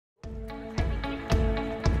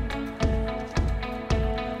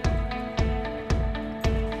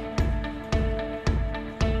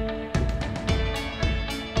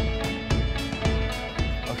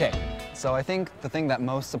So I think the thing that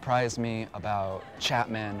most surprised me about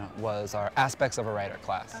Chapman was our Aspects of a Writer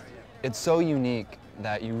class. It's so unique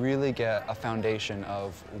that you really get a foundation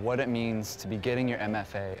of what it means to be getting your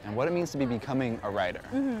MFA and what it means to be becoming a writer.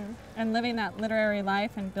 And living that literary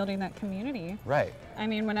life and building that community. Right. I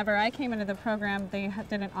mean, whenever I came into the program, they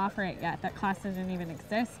didn't offer it yet. That class didn't even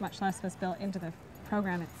exist, much less was built into the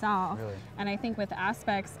program itself. Really? And I think with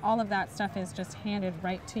Aspects, all of that stuff is just handed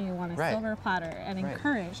right to you on a silver platter and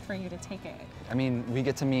encouraged for you to take it. I mean, we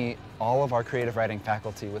get to meet all of our creative writing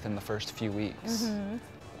faculty within the first few weeks.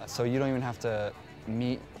 So you don't even have to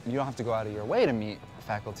you don't have to go out of your way to meet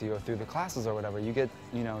faculty or through the classes or whatever. You get,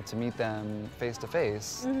 to meet them face to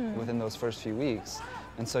face within those first few weeks.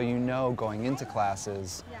 And so going into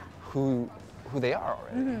classes who they are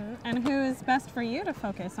already. And who's best for you to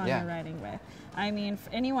focus on your writing with. I mean,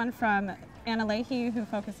 anyone from Anna Leahy, who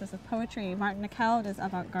focuses with poetry, Martin Nickell does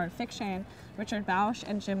avant-garde fiction, Richard Bausch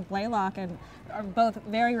and Jim Blaylock are both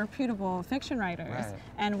very reputable fiction writers.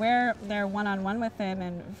 And we're there one-on-one with them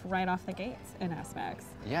and right off the gates in Aspects.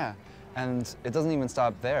 Yeah, and it doesn't even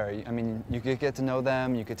stop there. I mean, you could get to know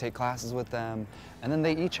them, you could take classes with them, and then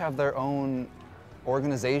they each have their own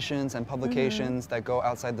organizations and publications that go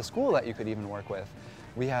outside the school that you could even work with.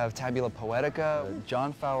 We have Tabula Poetica,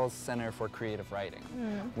 John Fowles Center for Creative Writing.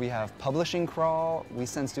 We have Publishing Crawl. We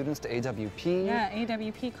send students to AWP. Yeah,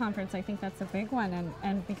 AWP conference, I think that's a big one.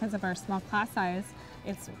 And because of our small class size,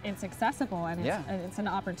 it's accessible and it's an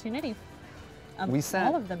opportunity.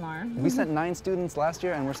 All of them are. We sent 9 students last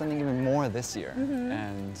year and we're sending even more this year.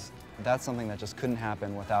 And that's something that just couldn't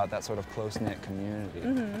happen without that sort of close-knit community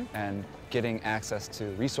and getting access to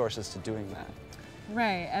resources to doing that.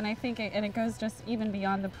 Right, and I think it goes just even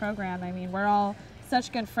beyond the program. I mean, we're all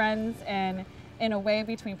such good friends and in a way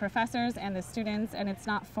between professors and the students, and it's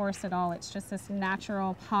not forced at all. It's just this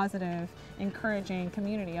natural, positive, encouraging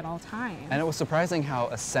community at all times. And it was surprising how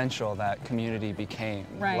essential that community became.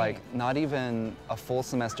 Like, not even a full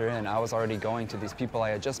semester in, I was already going to these people I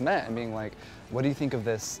had just met and being like, what do you think of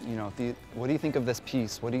this, what do you think of this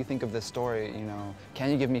piece? What do you think of this story? Can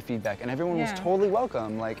you give me feedback? And everyone was totally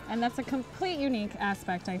welcome. And that's a complete unique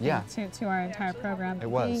aspect, I think, to our entire program. It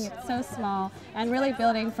was. Being so small and really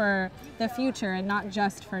building for the future and not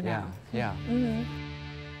just for now. Yeah.